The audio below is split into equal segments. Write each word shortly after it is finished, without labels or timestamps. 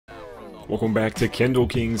Welcome back to Kendall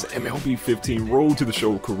King's MLB 15 Road to the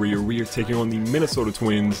Show career. We are taking on the Minnesota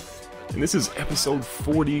Twins, and this is episode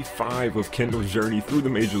 45 of Kendall's journey through the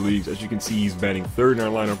major leagues. As you can see, he's batting third in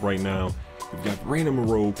our lineup right now. We've got Brandon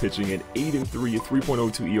Monroe pitching at 8-3, a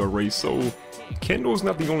 3.02 ERA, so Kendall's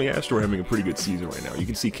not the only Astro having a pretty good season right now. You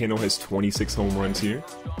can see Kendall has 26 home runs here.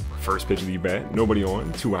 First pitch of the bat, nobody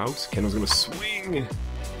on, 2 outs. Kendall's gonna swing,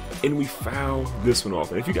 and we foul this one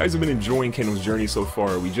off. And if you guys have been enjoying Kendall's journey so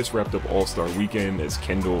far, we just wrapped up All-Star Weekend as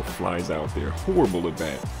Kendall flies out there. Horrible at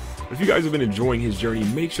bat. If you guys have been enjoying his journey,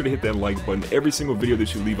 make sure to hit that like button. Every single video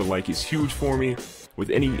that you leave a like is huge for me. With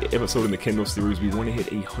any episode in the Kendall series, we want to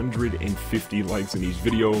hit 150 likes in each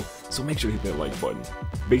video, so make sure to hit that like button.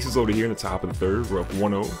 Bases loaded here in the top of the third. We're up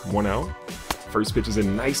 1-0, 1 out. First pitch is a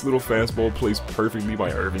nice little fastball placed perfectly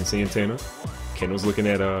by Irvin Santana. Kendall's looking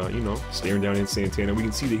at, staring down at Santana. We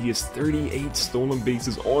can see that he has 38 stolen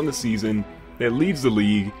bases on the season. That leads the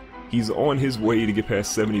league. He's on his way to get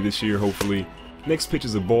past 70 this year, hopefully. Next pitch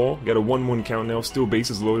is a ball. Got a 1-1 count now. Still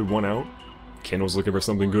bases loaded, 1 out. Kendall's looking for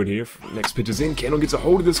something good here. Next pitch is in. Kendall gets a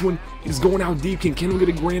hold of this one. It's going out deep. Can Kendall get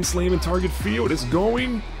a grand slam in target field? It's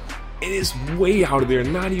going. It is way out of there.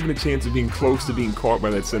 Not even a chance of being close to being caught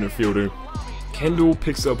by that center fielder. Kendall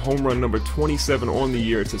picks up home run number 27 on the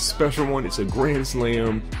year. It's a special one. It's a grand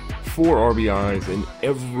slam, 4 RBIs, and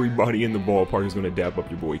everybody in the ballpark is going to dap up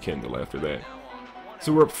your boy Kendall after that.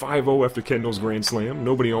 So we're up 5-0 after Kendall's grand slam.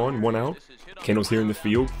 Nobody on, 1 out. Kendall's here in the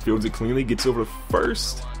field, fields it cleanly, gets over to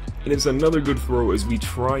first, and it's another good throw as we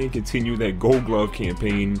try and continue that Gold Glove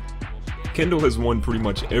campaign. Kendall has won pretty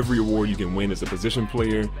much every award you can win as a position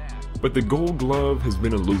player, but the Gold Glove has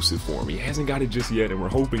been elusive for him. He hasn't got it just yet, and we're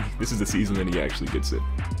hoping this is the season that he actually gets it.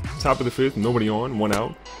 Top of the fifth, nobody on, 1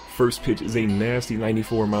 out. First pitch is a nasty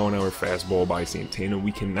 94-mile-an-hour fastball by Santana.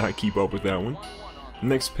 We cannot keep up with that one.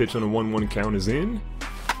 Next pitch on a 1-1 count is in.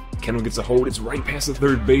 Kendall gets a hold. It's right past the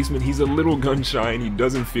third baseman. He's a little gun shy and he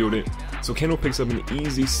doesn't field it. So Kendall picks up an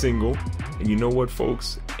easy single. And you know what,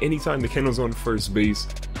 folks? Anytime the Kendall's on first base,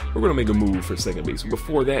 we're going to make a move for second base.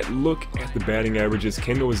 Before that, look at the batting averages.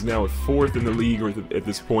 Kendall is now at 4th in the league at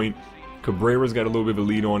this point. Cabrera's got a little bit of a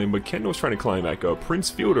lead on him, but Kendall's trying to climb back up.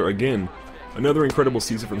 Prince Fielder, again, another incredible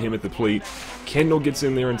season from him at the plate. Kendall gets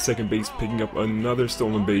in there in second base, picking up another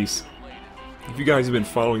stolen base. If you guys have been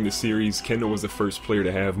following the series, Kendall was the first player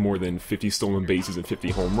to have more than 50 stolen bases and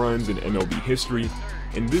 50 home runs in MLB history.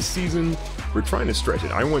 And this season, we're trying to stretch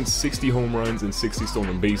it. I won 60 home runs and 60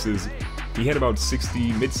 stolen bases. He had about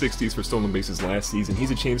mid-60s for stolen bases last season.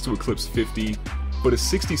 He's a chance to eclipse 50, but a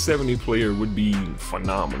 60-70 player would be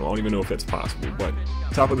phenomenal. I don't even know if that's possible, but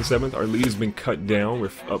top of the 7th, our lead has been cut down.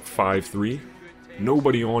 We're up 5-3.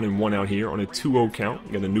 Nobody on and 1 out here on a 2-0 count.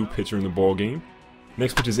 We got a new pitcher in the ball game.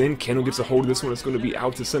 Next pitch is in. Kendall gets a hold of this one. It's going to be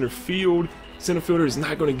out to center field. Center fielder is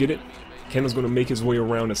not going to get it. Kendall's going to make his way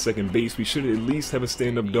around to second base. We should at least have a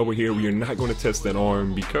stand-up double here. We are not going to test that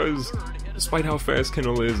arm because despite how fast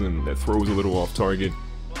Kendall is and that throw is a little off target,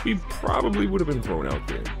 we probably would have been thrown out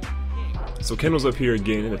there. So Kendall's up here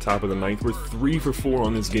again in the top of the 9th. We're 3 for 4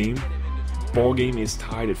 on this game. Ball game is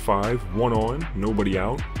tied at 5. 1 on, nobody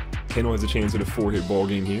out. Kendall has a chance at a 4-hit ball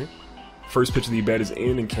game here. First pitch of the bat is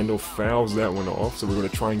in, and Kendall fouls that one off, so we're going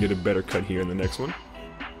to try and get a better cut here in the next one.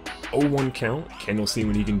 0-1 count. Kendall seeing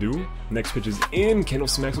what he can do. Next pitch is in. Kendall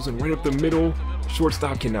smacks this one right up the middle.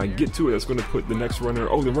 Shortstop cannot get to it. That's going to put the next runner.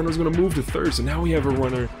 Oh, the runner's going to move to third, so now we have a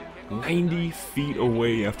runner 90 feet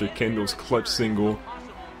away after Kendall's clutch single.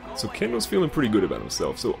 So Kendall's feeling pretty good about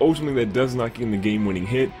himself. So ultimately, that does not get in the game-winning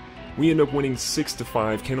hit. We end up winning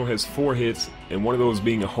 6-5. Kendall has 4 hits, and one of those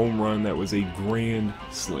being a home run that was a grand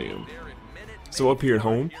slam. So up here at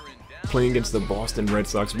home, playing against the Boston Red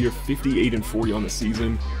Sox, we are 58-40 on the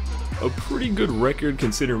season. A pretty good record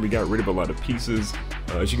considering we got rid of a lot of pieces.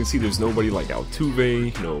 As you can see, there's nobody like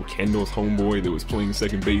Altuve, Kendall's homeboy that was playing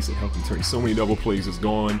second base and helped him turn so many double plays is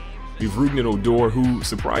gone. We have Rougned Odor, who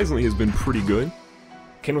surprisingly has been pretty good.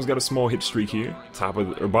 Kendall's got a small hit streak here,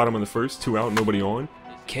 bottom of the first, 2 out, nobody on.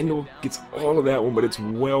 Kendall gets all of that one, but it's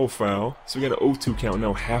well foul. So we got an 0-2 count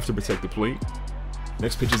now, have to protect the plate.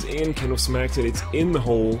 Next pitch is in. Kendall smacks it. It's in the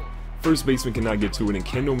hole. First baseman cannot get to it, and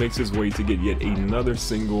Kendall makes his way to get yet another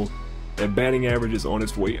single. That batting average is on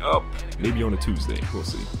its way up. Maybe on a Tuesday. We'll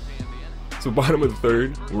see. So bottom of the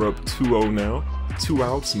third, we're up 2-0 now. 2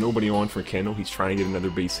 outs, nobody on for Kendall. He's trying to get another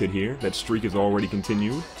base hit here. That streak is already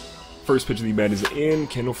continued. First pitch of the bat is in.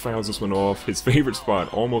 Kendall fouls this one off. His favorite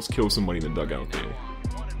spot, almost kills somebody in the dugout there.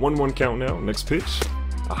 1-1 count now. Next pitch.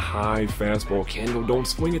 A high fastball. Kendall, don't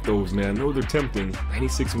swing at those, man. I know they're tempting.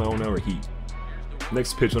 96-mile-an-hour heat.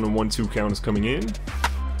 Next pitch on a 1-2 count is coming in.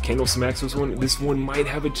 Kendall smacks this one. This one might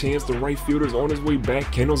have a chance. The right fielder's on his way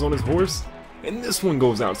back. Kendall's on his horse. And this one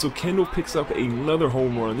goes out. So Kendall picks up another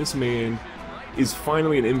home run. This man is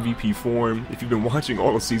finally in MVP form. If you've been watching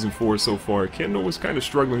all of Season 4 so far, Kendall was kind of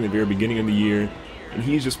struggling at the very beginning of the year. And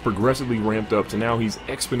he's just progressively ramped up to now he's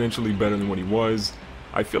exponentially better than what he was.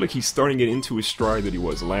 I feel like he's starting to get into his stride that he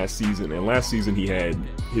was last season. And last season he had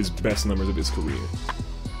his best numbers of his career.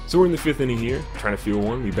 So we're in the 5th inning here, trying to field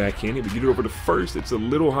one. We backhand it, we get it over to first. It's a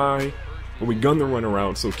little high, but we gun the runner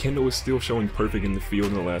out. So Kendall is still showing perfect in the field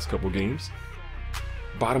in the last couple games.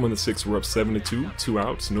 Bottom of the 6th, we're up 7-2, 2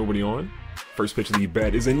 outs, nobody on. First pitch of the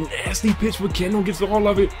bat is a nasty pitch, but Kendall gets all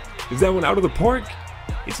of it. Is that one out of the park?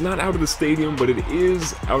 It's not out of the stadium, but it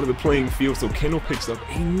is out of the playing field. So Kendall picks up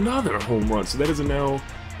another home run. So that is now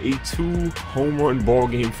a 2 home run ball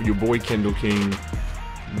game for your boy Kendall King.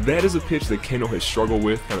 That is a pitch that Kendall has struggled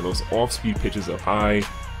with, kind of those off-speed pitches up high,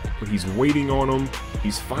 but he's waiting on them.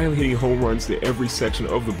 He's finally hitting home runs to every section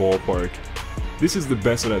of the ballpark. This is the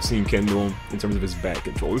best that I've seen Kendall in terms of his bat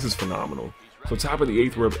control. This is phenomenal. So top of the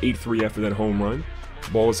 8th, we're up 8-3 after that home run.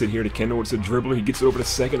 Ball is hit here to Kendall. It's a dribbler. He gets it over to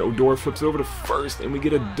second. Odor flips it over to first, and we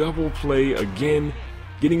get a double play again,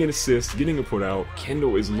 getting an assist, getting a put out.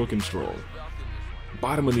 Kendall is looking strong.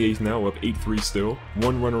 Bottom of the 8th now, up 8-3 still.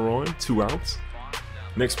 1 runner on, 2 outs.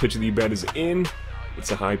 Next pitch of the bat is in.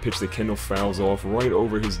 It's a high pitch that Kendall fouls off right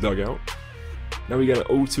over his dugout. Now we got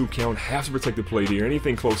an 0-2 count. Have to protect the plate here.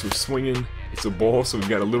 Anything close with swinging, it's a ball, so we've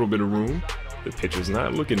got a little bit of room. The pitcher's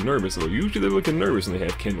not looking nervous, though. Usually they're looking nervous when they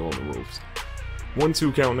have Kendall on the ropes.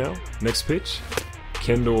 1-2 count now. Next pitch.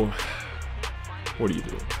 Kendall, what are you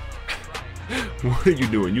doing? What are you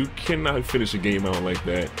doing? You cannot finish a game out like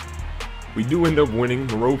that. We do end up winning.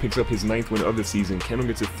 Moreau picks up his 9th win of the season. Kendall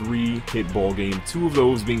gets a 3-hit ball game, 2 of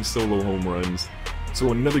those being solo home runs.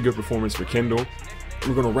 So another good performance for Kendall.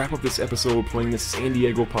 We're going to wrap up this episode playing the San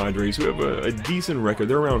Diego Padres, who have a decent record.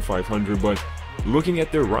 They're around 500, but looking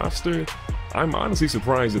at their roster, I'm honestly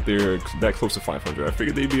surprised that they're that close to 500. I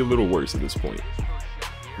figured they'd be a little worse at this point.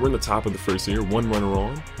 We're in the top of the 1st here. 1 runner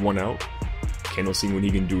on, 1 out. Kendall seeing what he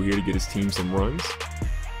can do here to get his team some runs.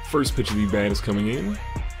 First pitch of the bat is coming in.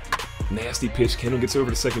 Nasty pitch. Kendall gets over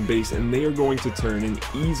to second base, and they are going to turn an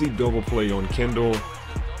easy double play on Kendall.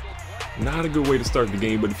 Not a good way to start the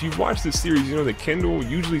game, but if you've watched this series, you know that Kendall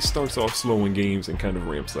usually starts off slow in games and kind of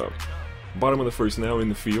ramps up. Bottom of the 1st now in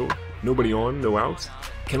the field. Nobody on, no outs.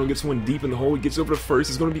 Kendall gets one deep in the hole. He gets over to first.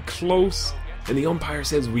 It's going to be close, and the umpire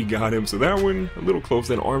says we got him. So that one, a little close.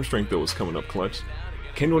 That arm strength, though, is coming up clutch.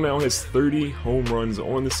 Kendall now has 30 home runs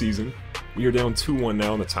on the season. We are down 2-1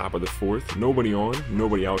 now in the top of the 4th. Nobody on,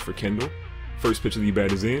 nobody out for Kendall. First pitch of the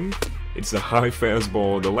bat is in. It's a high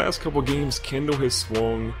fastball. The last couple games, Kendall has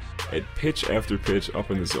swung at pitch after pitch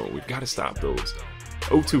up in the zone. We've got to stop those.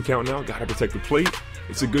 0-2 count now. Got to protect the plate.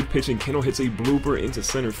 It's a good pitch, and Kendall hits a blooper into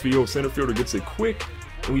center field. Center fielder gets it quick,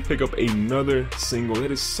 and we pick up another single.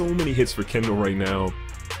 That is so many hits for Kendall right now.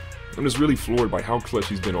 I'm just really floored by how clutch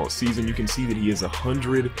he's been all season. You can see that he has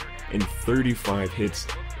 135 hits.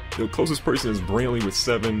 The closest person is Brantley with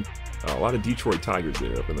 7. A lot of Detroit Tigers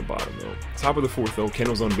there up in the bottom, though. Top of the 4th, though.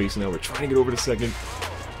 Kendall's on base now. We're trying to get over to second.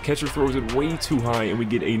 Catcher throws it way too high, and we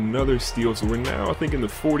get another steal. So we're now, I think, in the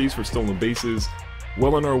 40s for stolen bases.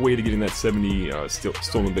 Well on our way to getting that 70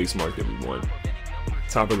 stolen base mark that we won.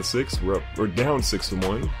 Top of the 6th, we're down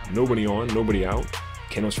 6-1. Nobody on, nobody out.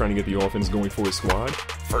 Kendall's trying to get the offense going for his squad.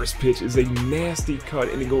 First pitch is a nasty cut,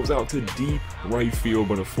 and it goes out to deep right field,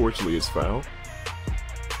 but unfortunately it's foul.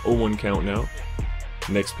 0-1 count now.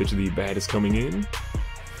 Next pitch of the bat is coming in.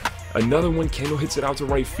 Another one. Kendall hits it out to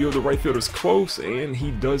right field. The right fielder's close, and he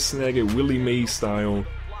does snag it Willie Mays style.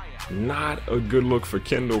 Not a good look for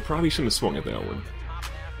Kendall. Probably shouldn't have swung at that one.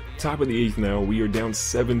 Top of the 8th now. We are down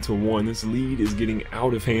 7-1. This lead is getting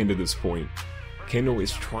out of hand at this point. Kendall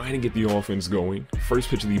is trying to get the offense going. First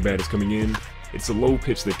pitch of the bat is coming in. It's a low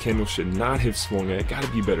pitch that Kendall should not have swung at. Got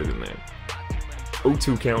to be better than that.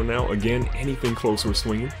 0-2 count now. Again, anything close or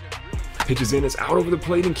swinging. Pitch is in, it's out over the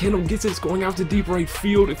plate, and Kendall gets it. It's going out to deep right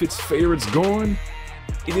field. If it's fair, it's gone.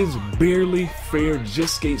 It is barely fair,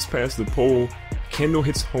 just skates past the pole. Kendall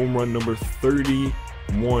hits home run number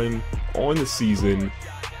 31 on the season.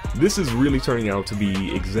 This is really turning out to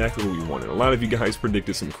be exactly what we wanted. A lot of you guys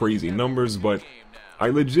predicted some crazy numbers, but I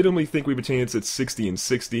legitimately think we have a chance at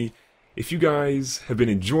 60-60. If you guys have been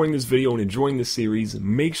enjoying this video and enjoying this series,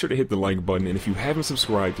 make sure to hit the like button, and if you haven't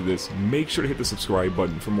subscribed to this, make sure to hit the subscribe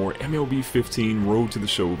button for more MLB 15 Road to the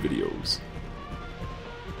Show videos.